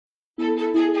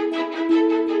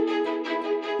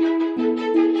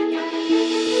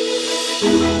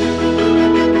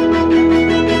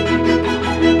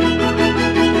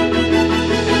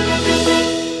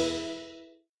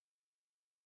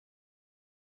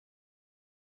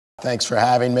Thanks for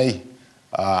having me.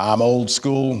 I'm old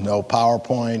school, no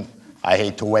PowerPoint. I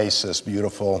hate to waste this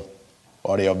beautiful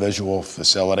audiovisual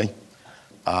facility.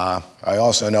 I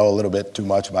also know a little bit too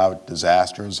much about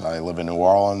disasters. I live in New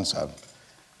Orleans. I've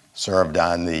served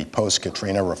on the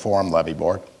post-Katrina Reform Levy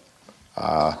Board.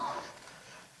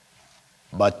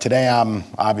 But today I'm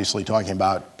obviously talking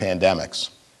about pandemics.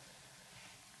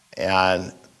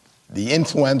 And the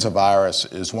influenza virus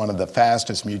is one of the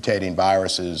fastest mutating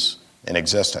viruses in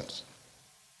existence.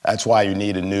 That's why you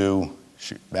need a new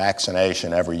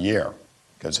vaccination every year,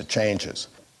 because it changes.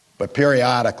 But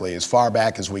periodically, as far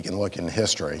back as we can look in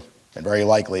history, and very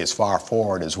likely as far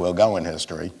forward as we'll go in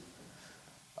history,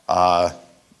 a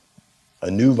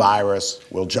new virus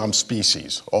will jump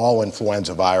species. All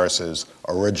influenza viruses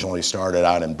originally started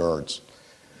out in birds.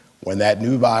 When that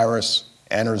new virus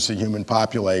enters the human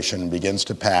population and begins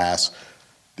to pass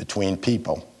between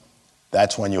people,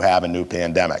 that's when you have a new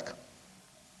pandemic.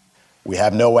 We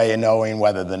have no way of knowing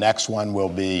whether the next one will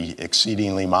be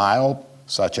exceedingly mild,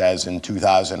 such as in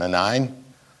 2009,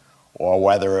 or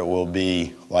whether it will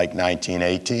be like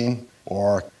 1918,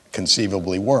 or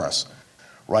conceivably worse.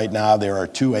 Right now, there are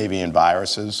 2 avian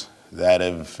viruses that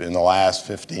have, in the last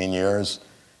 15 years,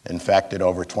 infected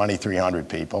over 2,300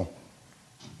 people,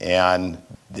 and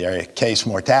their case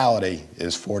mortality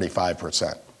is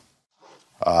 45%,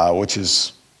 which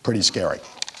is pretty scary.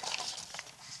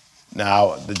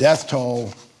 Now, the death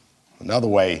toll, another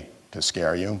way to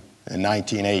scare you, in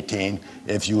 1918,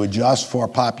 if you adjust for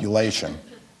population,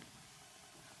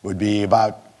 would be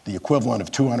about the equivalent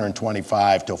of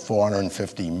 225 to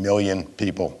 450 million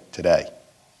people today.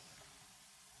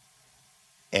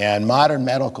 And modern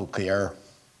medical care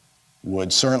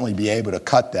would certainly be able to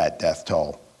cut that death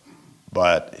toll,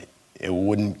 but it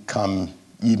wouldn't come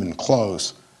even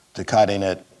close to cutting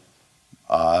it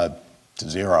to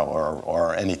zero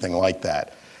or anything like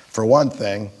that. For one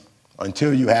thing,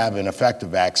 until you have an effective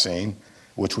vaccine,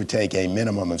 which would take a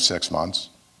minimum of 6 months,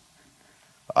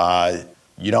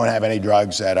 you don't have any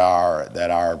drugs that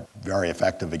are very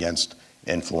effective against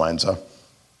influenza.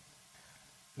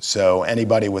 So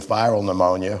anybody with viral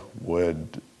pneumonia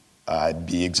would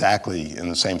be exactly in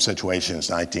the same situation as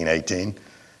 1918.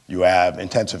 You have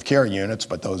intensive care units,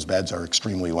 but those beds are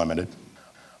extremely limited.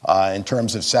 In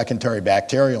terms of secondary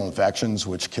bacterial infections,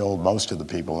 which killed most of the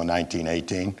people in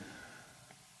 1918,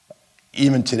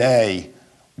 even today,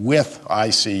 with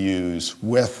ICUs,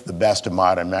 with the best of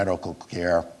modern medical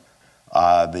care,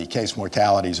 the case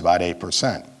mortality is about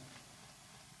 8%.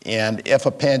 And if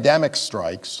a pandemic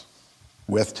strikes,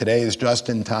 with today's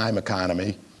just-in-time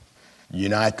economy, you're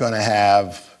not going to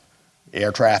have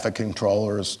air traffic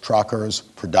controllers, truckers,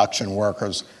 production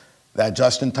workers. That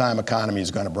just-in-time economy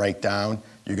is going to break down.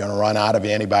 You're going to run out of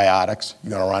antibiotics.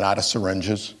 You're going to run out of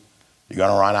syringes. You're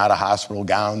going to run out of hospital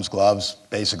gowns, gloves,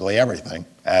 basically everything,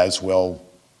 as will,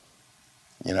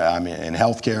 in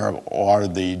healthcare or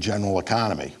the general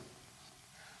economy.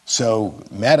 So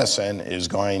medicine is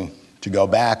going to go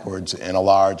backwards in a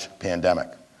large pandemic.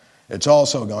 It's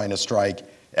also going to strike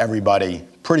everybody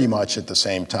pretty much at the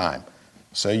same time.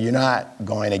 So you're not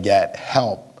going to get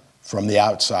help from the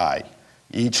outside.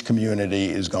 Each community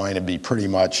is going to be pretty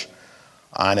much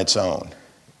on its own.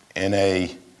 In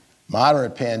a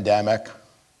moderate pandemic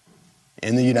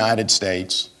in the United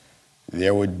States,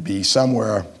 there would be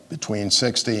somewhere between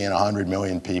 60 and 100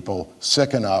 million people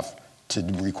sick enough to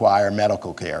require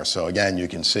medical care. So again, you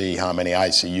can see how many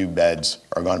ICU beds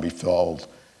are going to be filled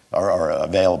or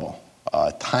available.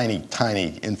 A tiny,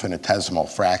 tiny infinitesimal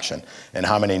fraction, and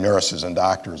how many nurses and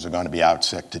doctors are going to be out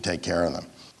sick to take care of them.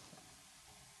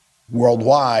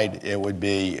 Worldwide, it would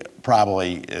be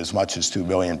probably as much as 2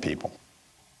 billion people.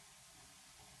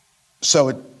 So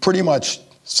it pretty much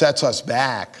sets us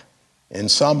back in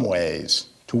some ways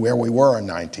to where we were in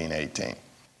 1918,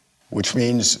 which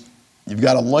means you've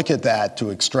got to look at that to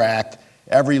extract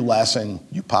every lesson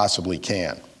you possibly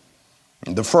can.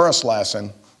 And the first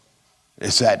lesson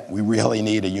is that we really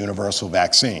need a universal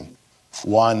vaccine,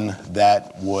 one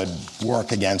that would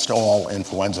work against all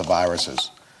influenza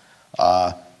viruses.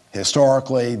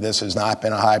 Historically, this has not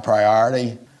been a high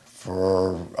priority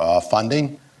for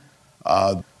funding.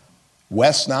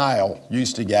 West Nile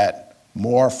used to get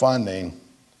more funding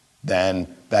than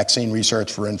vaccine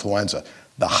research for influenza.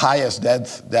 The highest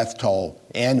death toll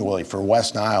annually for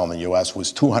West Nile in the US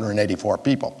was 284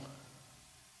 people.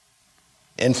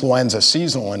 Influenza,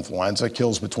 seasonal influenza,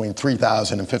 kills between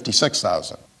 3,000 and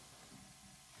 56,000.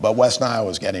 But West Nile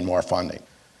was getting more funding.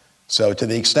 So to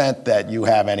the extent that you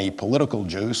have any political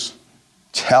juice,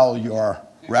 tell your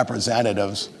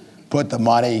representatives, put the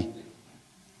money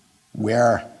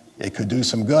where it could do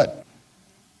some good.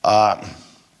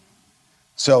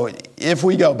 So if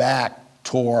we go back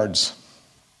towards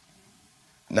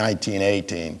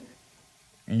 1918,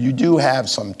 you do have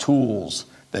some tools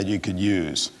that you could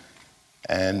use.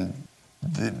 And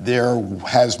there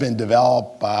has been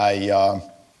developed by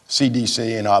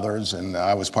CDC and others, and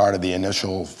I was part of the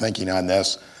initial thinking on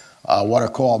this, what are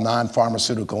called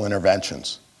non-pharmaceutical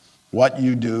interventions. What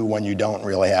you do when you don't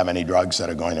really have any drugs that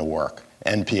are going to work,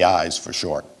 NPIs for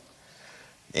short.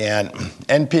 And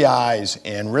NPIs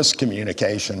and risk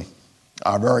communication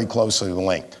are very closely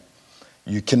linked.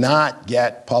 You cannot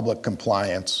get public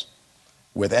compliance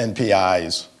with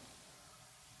NPIs,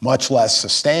 much less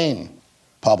sustain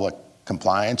public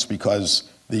compliance, because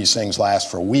these things last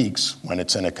for weeks when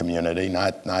it's in a community,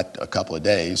 not a couple of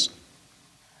days,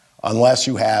 unless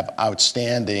you have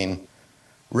outstanding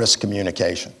risk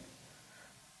communication.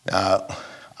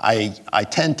 I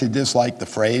tend to dislike the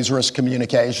phrase risk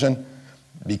communication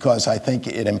because I think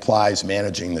it implies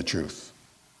managing the truth.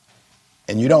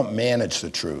 And you don't manage the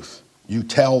truth, you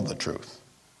tell the truth.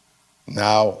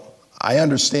 Now, I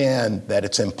understand that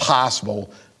it's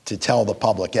impossible to tell the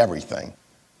public everything.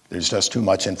 There's just too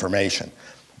much information.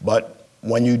 But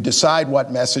when you decide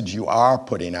what message you are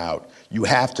putting out, you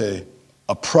have to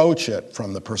approach it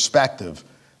from the perspective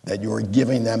that you're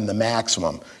giving them the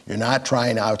maximum. You're not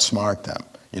trying to outsmart them.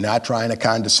 You're not trying to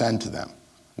condescend to them.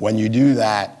 When you do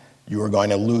that, you are going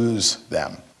to lose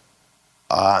them.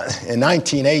 In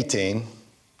 1918,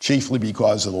 chiefly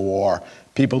because of the war,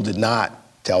 people did not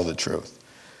tell the truth.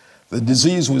 The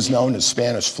disease was known as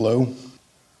Spanish flu.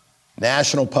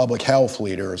 National public health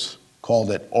leaders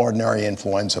called it ordinary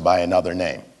influenza by another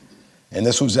name. And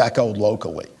this was echoed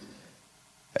locally.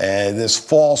 And this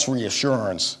false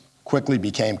reassurance quickly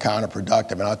became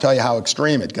counterproductive. And I'll tell you how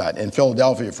extreme it got. In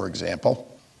Philadelphia, for example,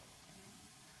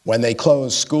 when they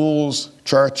closed schools,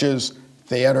 churches,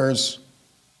 theaters,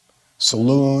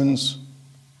 saloons,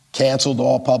 canceled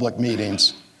all public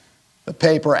meetings, the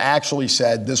paper actually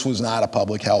said this was not a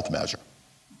public health measure.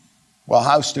 Well,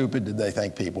 how stupid did they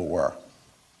think people were?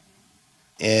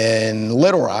 In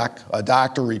Little Rock, a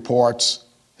doctor reports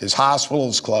his hospital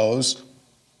is closed,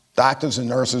 doctors and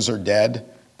nurses are dead,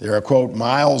 there are, quote,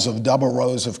 miles of double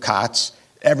rows of cots,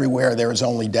 everywhere there is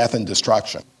only death and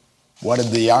destruction. What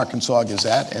did the Arkansas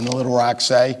Gazette in Little Rock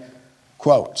say?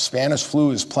 Quote, Spanish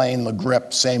flu is plain la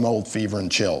grippe, same old fever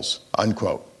and chills,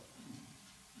 unquote.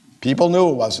 People knew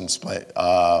it wasn't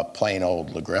plain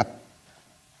old la grippe.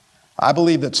 I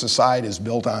believe that society is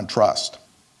built on trust.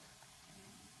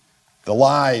 The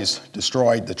lies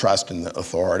destroyed the trust in the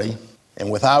authority,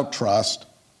 and without trust,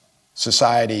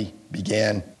 society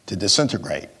began to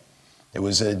disintegrate. It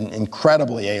was an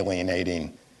incredibly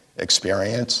alienating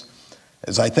experience.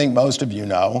 As I think most of you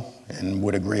know and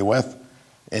would agree with,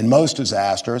 in most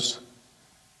disasters,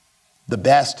 the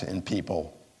best in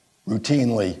people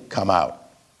routinely come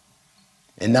out.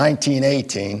 In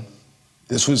 1918,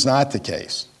 this was not the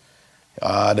case.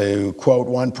 To quote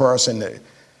one person,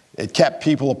 it kept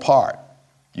people apart.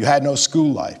 You had no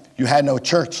school life. You had no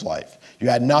church life. You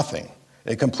had nothing.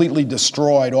 It completely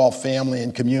destroyed all family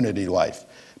and community life.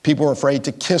 People were afraid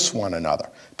to kiss one another.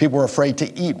 People were afraid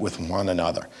to eat with one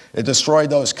another. It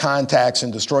destroyed those contacts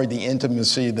and destroyed the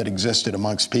intimacy that existed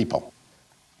amongst people.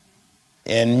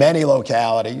 In many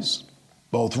localities,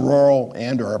 both rural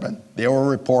and urban, there were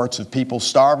reports of people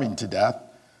starving to death,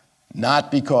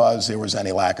 not because there was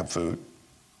any lack of food,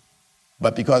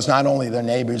 but because not only their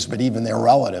neighbors, but even their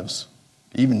relatives,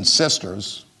 even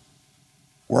sisters,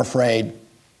 were afraid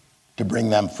to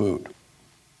bring them food.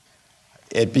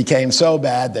 It became so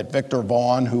bad that Victor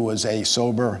Vaughan, who was a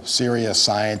sober, serious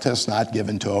scientist, not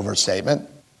given to overstatement,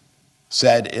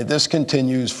 said, if this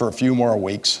continues for a few more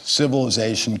weeks,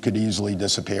 civilization could easily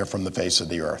disappear from the face of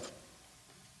the earth.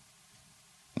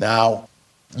 Now,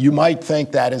 you might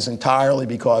think that is entirely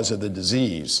because of the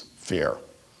disease fear,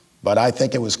 but I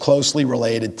think it was closely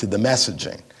related to the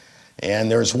messaging. And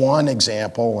there's one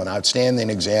example, an outstanding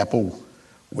example,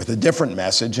 with a different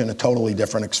message and a totally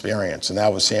different experience, and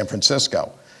that was San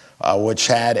Francisco, which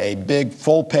had a big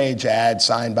full-page ad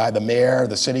signed by the mayor,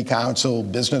 the city council,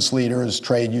 business leaders,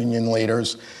 trade union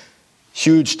leaders.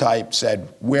 Huge type said,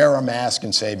 wear a mask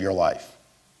and save your life.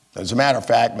 As a matter of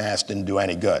fact, masks didn't do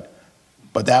any good.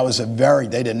 But that was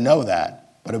they didn't know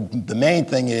that. But the main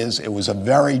thing is, it was a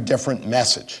very different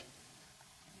message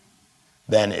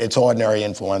than it's ordinary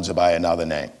influenza by another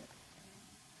name.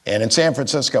 And in San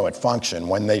Francisco, it functioned.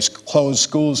 When they closed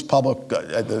schools,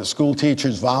 the school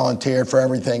teachers volunteered for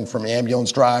everything from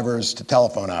ambulance drivers to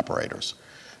telephone operators.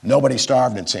 Nobody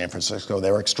starved in San Francisco.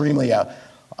 They were extremely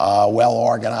well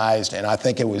organized, and I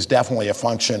think it was definitely a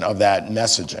function of that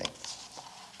messaging.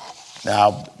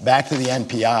 Now, back to the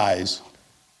NPIs.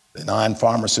 the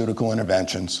non-pharmaceutical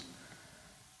interventions.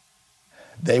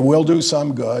 They will do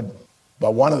some good,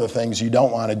 but one of the things you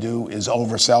don't want to do is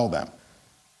oversell them.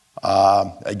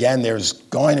 Again, there's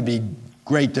going to be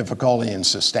great difficulty in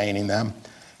sustaining them.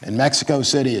 In Mexico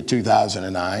City in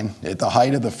 2009, at the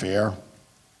height of the fear,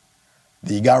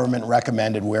 the government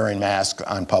recommended wearing masks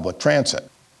on public transit,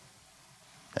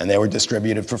 and they were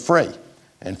distributed for free.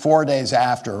 And 4 days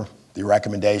after the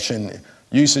recommendation,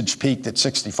 usage peaked at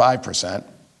 65%,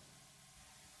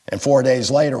 and 4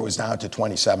 days later it was down to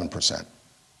 27%.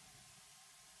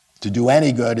 To do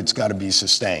any good, it's got to be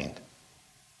sustained.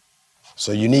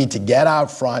 So you need to get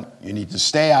out front, you need to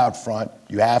stay out front,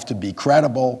 you have to be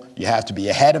credible, you have to be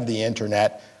ahead of the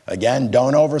internet. Again,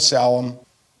 don't oversell them.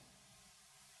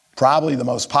 Probably the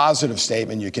most positive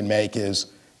statement you can make is,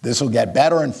 this will get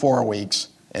better in 4 weeks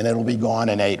and it'll be gone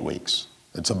in 8 weeks.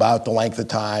 It's about the length of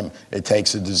time it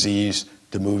takes a disease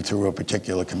to move through a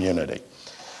particular community.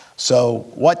 So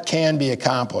what can be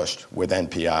accomplished with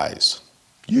NPIs?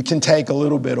 You can take a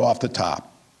little bit off the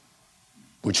top,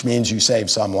 which means you save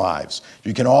some lives.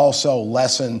 You can also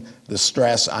lessen the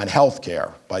stress on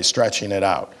healthcare by stretching it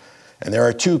out. And there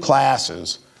are 2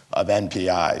 classes of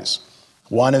NPIs.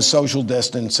 One is social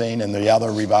distancing, and the other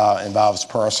involves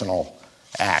personal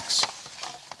acts.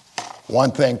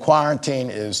 One thing, quarantine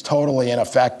is totally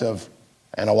ineffective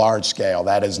and a large scale.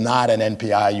 That is not an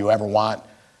NPI you ever want.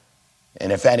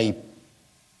 And if any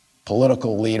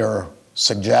political leader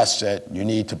suggests it, you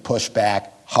need to push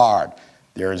back hard.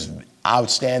 There's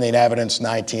outstanding evidence,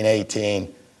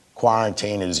 1918,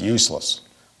 quarantine is useless.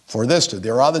 For this,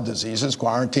 there are other diseases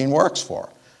quarantine works for,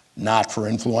 not for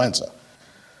influenza.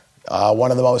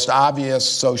 One of the most obvious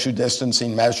social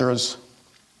distancing measures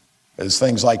is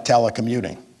things like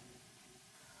telecommuting.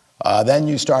 Then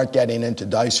you start getting into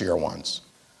dicier ones,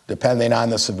 depending on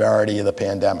the severity of the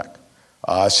pandemic.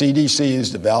 CDC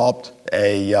has developed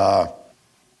a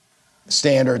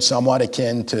standard somewhat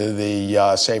akin to the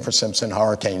Saffir-Simpson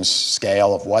hurricane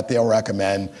scale of what they'll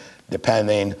recommend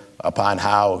depending upon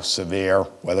how severe,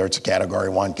 whether it's a Category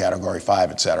 1, Category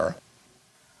 5, et cetera.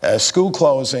 School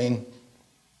closing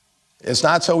is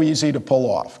not so easy to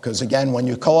pull off because, again, when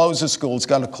you close a school, it's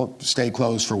going to stay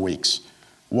closed for weeks.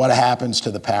 What happens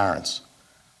to the parents?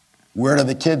 Where do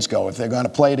the kids go? If they're going to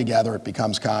play together,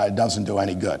 it doesn't do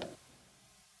any good.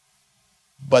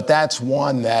 But that's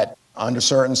one that, under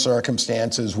certain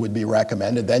circumstances, would be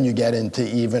recommended. Then you get into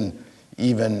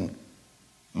even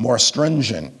more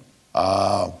stringent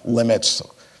limits,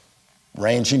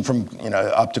 ranging from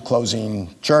up to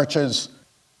closing churches,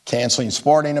 canceling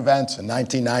sporting events. In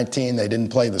 1919, they didn't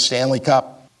play the Stanley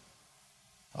Cup.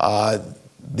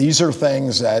 These are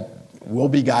things that will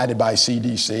be guided by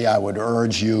CDC. I would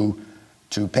urge you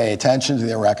to pay attention to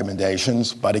their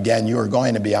recommendations, but again, you are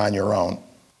going to be on your own.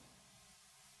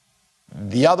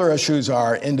 The other issues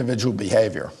are individual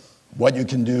behavior. What you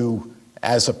can do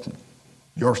as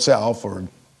yourself or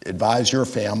advise your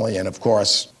family, and of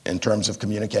course, in terms of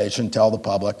communication, tell the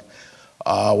public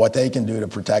what they can do to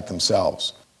protect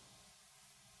themselves.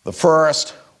 The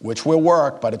first, which will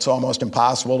work, but it's almost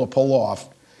impossible to pull off,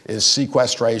 is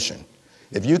sequestration.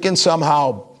 If you can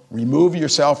somehow remove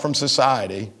yourself from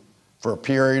society for a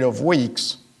period of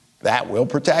weeks, that will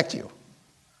protect you.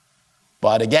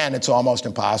 But again, it's almost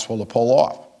impossible to pull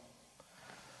off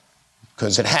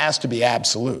because it has to be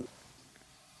absolute.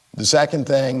 The second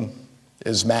thing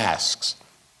is masks.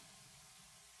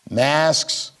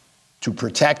 Masks to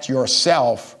protect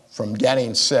yourself from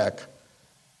getting sick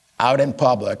out in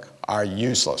public are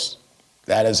useless.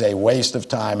 That is a waste of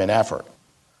time and effort.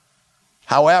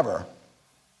 However,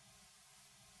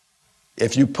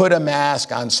 if you put a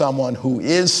mask on someone who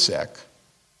is sick,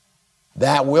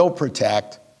 that will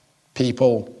protect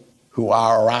people who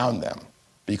are around them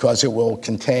because it will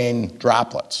contain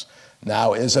droplets.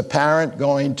 Now, is a parent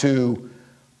going to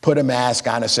put a mask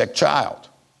on a sick child?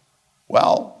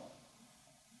 Well,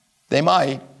 they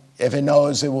might if it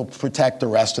knows it will protect the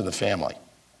rest of the family.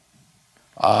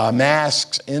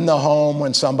 Masks in the home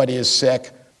when somebody is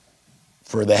sick,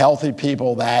 for the healthy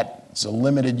people, that's a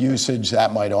limited usage.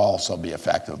 That might also be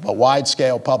effective. But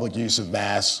wide-scale public use of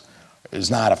masks is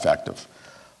not effective.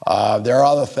 There are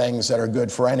other things that are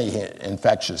good for any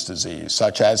infectious disease,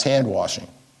 such as hand washing.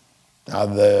 Now,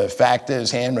 the fact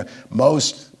is,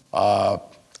 most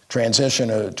transmission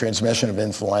of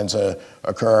influenza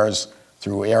occurs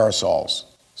through aerosols.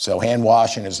 So hand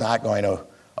washing is not going to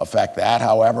affect that.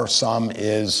 However, some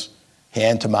is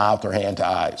hand to mouth or hand to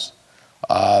eyes.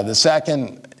 The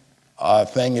second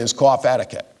thing is cough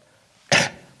etiquette.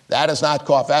 That is not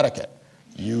cough etiquette.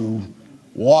 You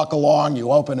walk along,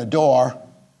 you open a door,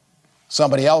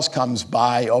 Somebody else comes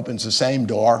by, opens the same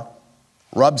door,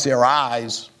 rubs their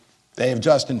eyes, they have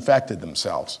just infected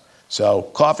themselves.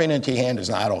 So coughing into your hand is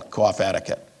not cough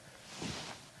etiquette.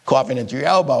 Coughing into your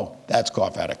elbow, that's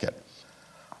cough etiquette.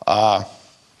 Now,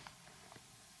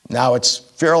 it's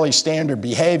fairly standard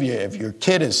behavior. If your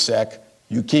kid is sick,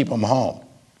 you keep them home.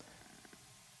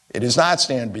 It is not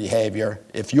standard behavior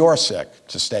if you're sick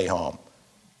to stay home.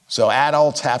 So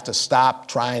adults have to stop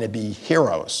trying to be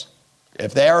heroes.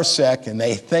 If they are sick and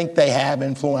they think they have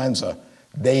influenza,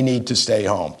 they need to stay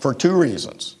home for two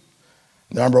reasons.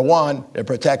 Number one, it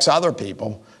protects other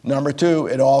people. Number two,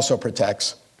 it also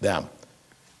protects them.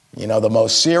 You know, the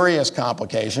most serious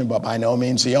complication, but by no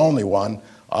means the only one,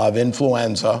 of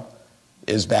influenza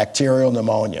is bacterial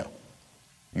pneumonia.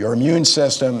 Your immune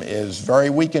system is very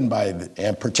weakened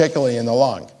and particularly in the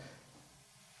lung.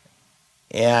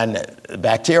 And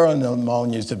bacterial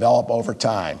pneumonias develop over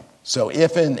time. So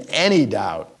if in any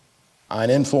doubt on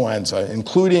influenza,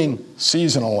 including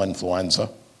seasonal influenza,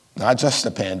 not just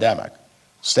the pandemic,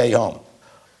 stay home.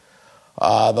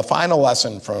 The final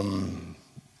lesson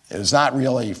is not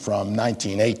really from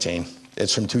 1918,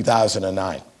 it's from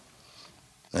 2009.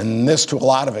 And this, to a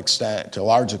large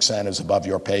extent, is above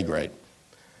your pay grade.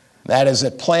 That is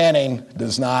that planning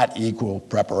does not equal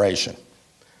preparation.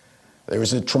 There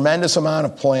was a tremendous amount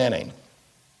of planning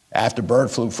after bird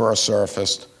flu first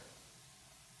surfaced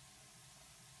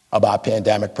about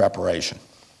pandemic preparation,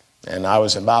 and I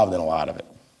was involved in a lot of it.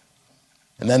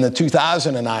 And then the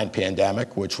 2009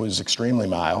 pandemic, which was extremely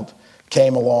mild,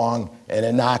 came along and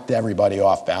it knocked everybody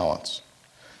off balance.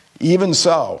 Even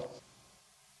so,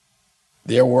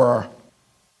 there were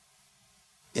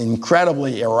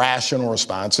incredibly irrational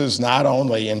responses, not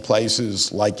only in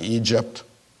places like Egypt,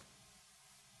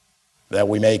 that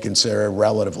we may consider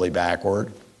relatively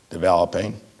backward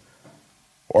developing,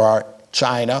 or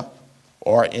China,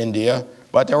 or India,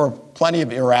 but there were plenty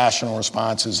of irrational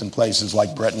responses in places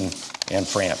like Britain and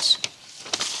France.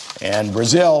 And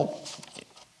Brazil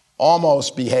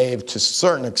almost behaved to a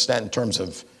certain extent in terms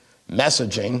of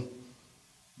messaging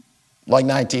like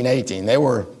 1918. They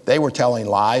were telling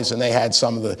lies, and they had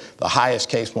some of the highest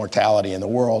case mortality in the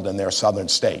world in their southern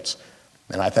states.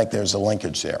 And I think there's a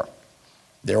linkage there.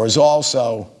 There was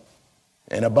also,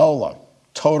 in Ebola,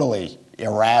 totally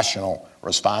irrational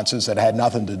responses that had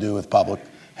nothing to do with public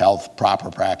health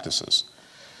proper practices.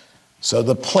 So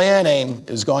the planning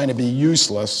is going to be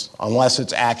useless unless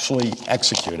it's actually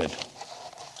executed.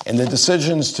 And the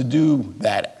decisions to do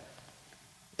that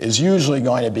is usually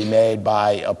going to be made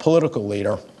by a political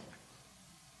leader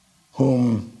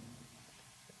whom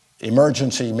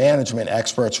emergency management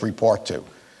experts report to.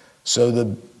 So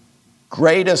the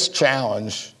greatest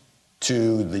challenge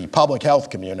to the public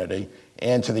health community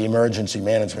and to the emergency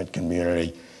management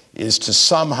community is to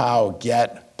somehow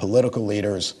get political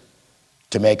leaders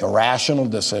to make a rational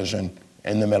decision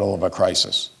in the middle of a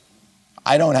crisis.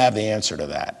 I don't have the answer to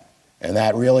that, and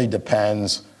that really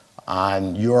depends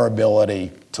on your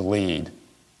ability to lead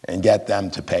and get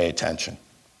them to pay attention.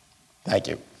 Thank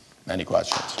you. Any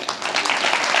questions?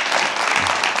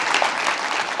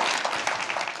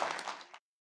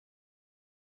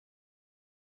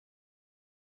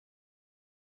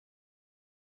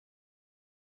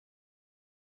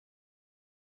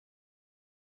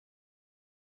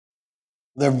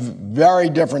 They're very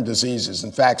different diseases.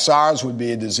 In fact, SARS would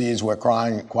be a disease where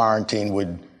quarantine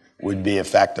would be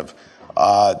effective.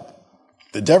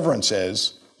 The difference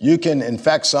is you can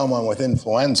infect someone with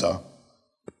influenza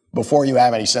before you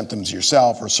have any symptoms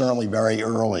yourself, or certainly very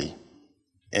early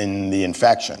in the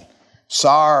infection.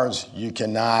 SARS, you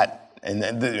cannot, and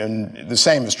the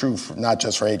same is true not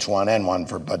just for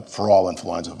H1N1, but for all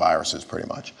influenza viruses pretty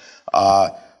much.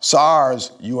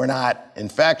 SARS, you are not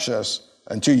infectious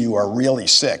until you are really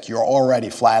sick. You're already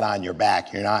flat on your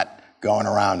back. You're not going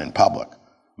around in public.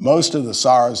 Most of the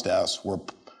SARS deaths were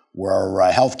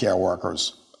healthcare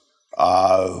workers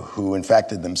who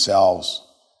infected themselves.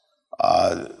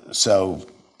 So,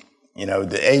 you know,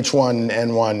 the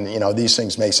H1N1, you know, these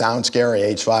things may sound scary.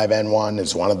 H5N1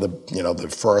 is one of the, you know, the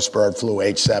first bird flu.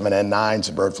 H7N9 is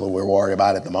a bird flu we're worried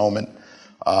about at the moment.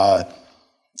 But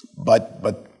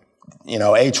you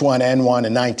know, H1N1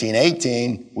 in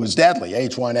 1918 was deadly.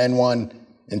 H1N1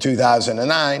 in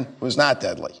 2009 was not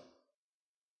deadly.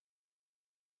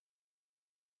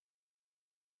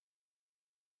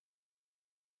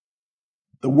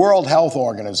 The World Health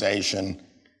Organization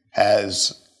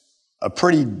has a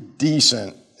pretty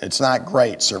decent, it's not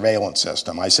great, surveillance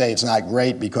system. I say it's not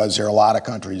great because there are a lot of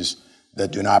countries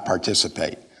that do not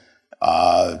participate.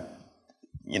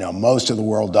 You know, most of the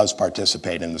world does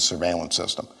participate in the surveillance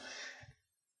system.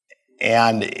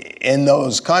 And in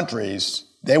those countries,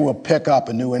 they will pick up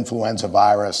a new influenza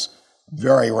virus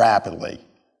very rapidly.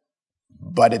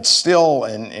 But it's still,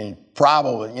 and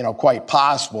probably, quite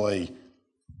possibly,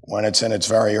 when it's in its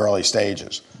very early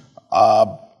stages.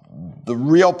 The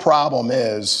real problem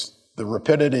is the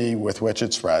rapidity with which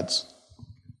it spreads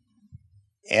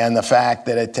and the fact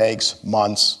that it takes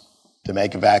months to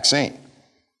make a vaccine.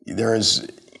 There's,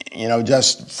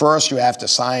 just first you have to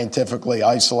scientifically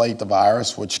isolate the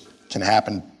virus, which can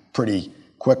happen pretty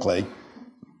quickly.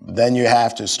 Then you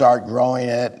have to start growing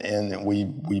it, and we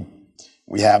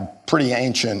have pretty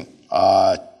ancient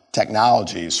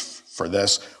technologies for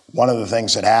this. One of the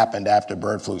things that happened after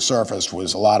bird flu surfaced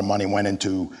was a lot of money went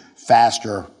into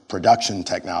faster production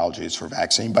technologies for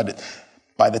vaccine. But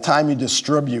by the time you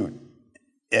distribute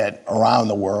it around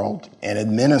the world and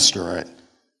administer it,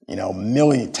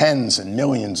 tens and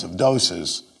millions of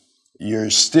doses, you're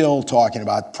still talking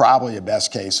about probably a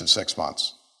best case of 6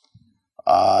 months.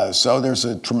 So there's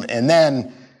and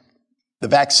then the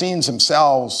vaccines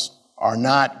themselves are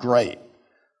not great.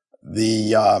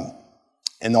 Since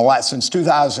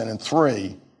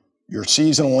 2003, your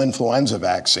seasonal influenza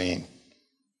vaccine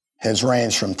has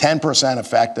ranged from 10%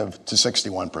 effective to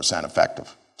 61%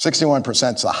 effective.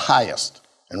 61% is the highest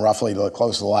in roughly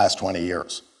close to the last 20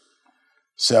 years.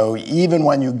 So even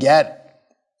when you get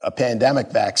a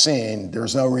pandemic vaccine,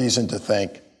 there's no reason to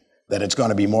think that it's going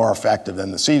to be more effective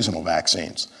than the seasonal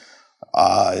vaccines,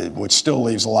 which still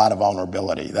leaves a lot of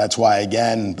vulnerability. That's why,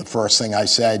 again, the first thing I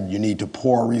said, you need to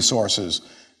pour resources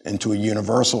into a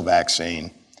universal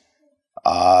vaccine.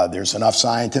 There's enough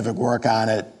scientific work on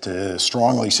it to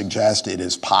strongly suggest it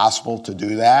is possible to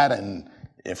do that. And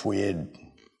if we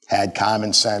had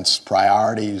common sense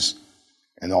priorities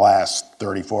in the last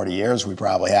 30, 40 years, we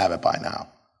probably have it by now.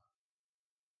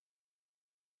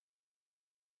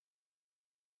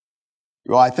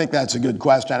 Well, I think that's a good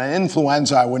question. In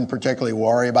influenza, I wouldn't particularly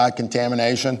worry about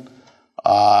contamination.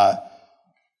 The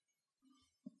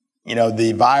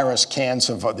virus can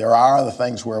survive. There are other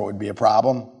things where it would be a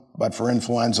problem, but for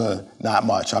influenza, not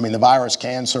much. The virus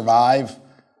can survive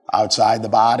outside the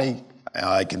body.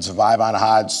 It can survive on a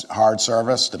hard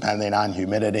surface, depending on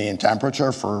humidity and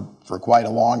temperature for quite a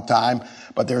long time.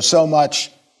 But there's so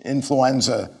much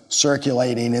influenza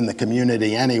circulating in the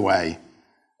community anyway,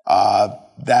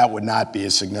 that would not be a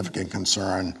significant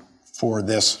concern for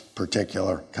this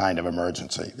particular kind of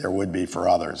emergency. There would be for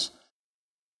others.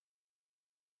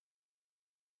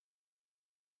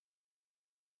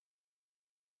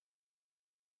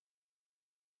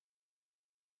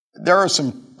 There are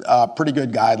some pretty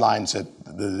good guidelines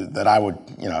that I would,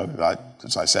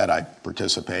 as I said, I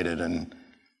participated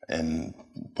in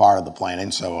part of the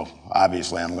planning, so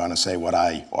obviously I'm going to say what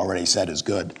I already said is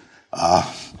good.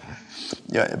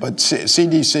 But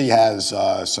CDC has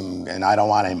some, and I don't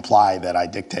want to imply that I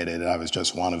dictated it. I was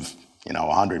just one of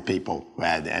 100 people who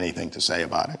had anything to say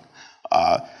about it.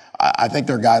 I think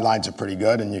their guidelines are pretty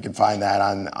good, and you can find that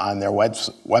on their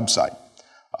website.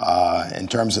 In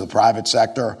terms of the private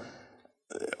sector,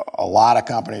 a lot of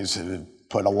companies have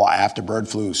after bird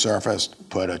flu surfaced,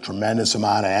 put a tremendous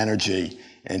amount of energy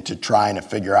into trying to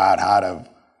figure out how to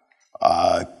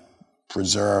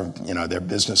preserve, their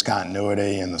business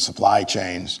continuity and the supply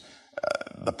chains.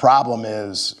 The problem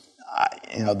is,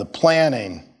 the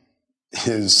planning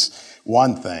is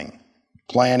one thing.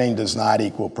 Planning does not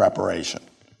equal preparation.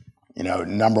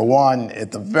 Number one,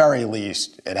 at the very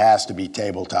least, it has to be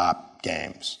tabletop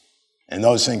games. And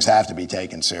those things have to be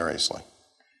taken seriously.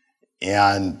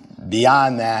 And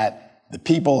beyond that, the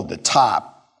people at the top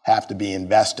have to be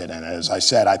invested in it. As I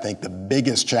said, I think the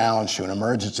biggest challenge to an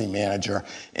emergency manager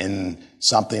in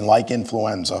something like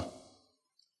influenza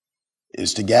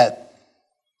is to get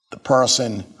the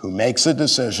person who makes a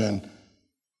decision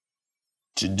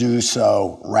to do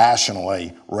so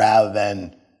rationally rather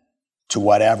than to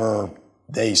whatever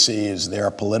they see as their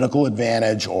political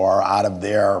advantage or out of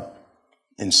their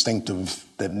instinctive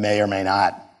that may or may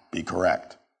not be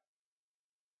correct.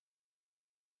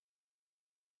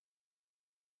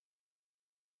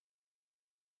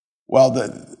 Well,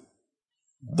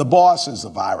 the boss is the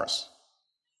virus.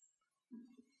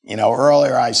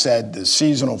 Earlier I said the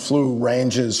seasonal flu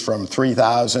ranges from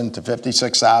 3,000 to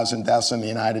 56,000 deaths in the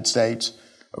United States,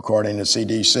 according to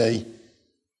CDC.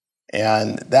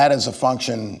 And that is a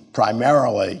function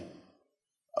primarily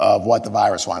of what the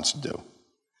virus wants to do.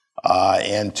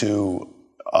 And to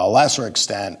a lesser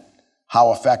extent,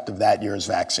 how effective that year's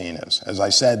vaccine is. As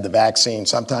I said, the vaccine,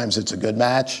 sometimes it's a good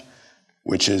match,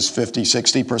 which is 50,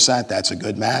 60%, that's a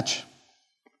good match.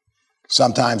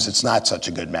 Sometimes it's not such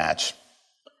a good match.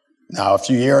 Now, a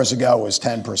few years ago it was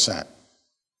 10%,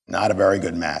 not a very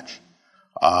good match.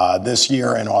 This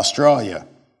year in Australia,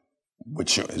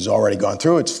 which has already gone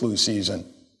through its flu season,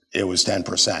 it was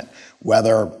 10%.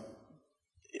 Whether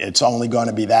it's only going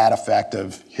to be that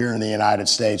effective here in the United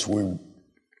States, we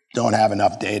don't have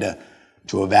enough data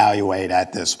to evaluate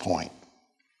at this point.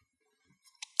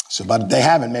 So, but they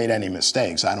haven't made any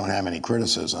mistakes. I don't have any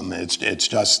criticism. It's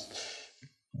just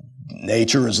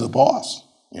nature is the boss.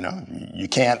 You know, you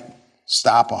can't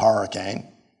stop a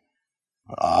hurricane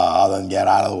other than get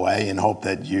out of the way and hope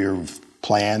that you're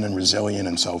planned and resilient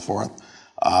and so forth.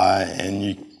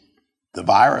 The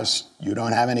virus, you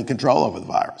don't have any control over the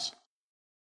virus.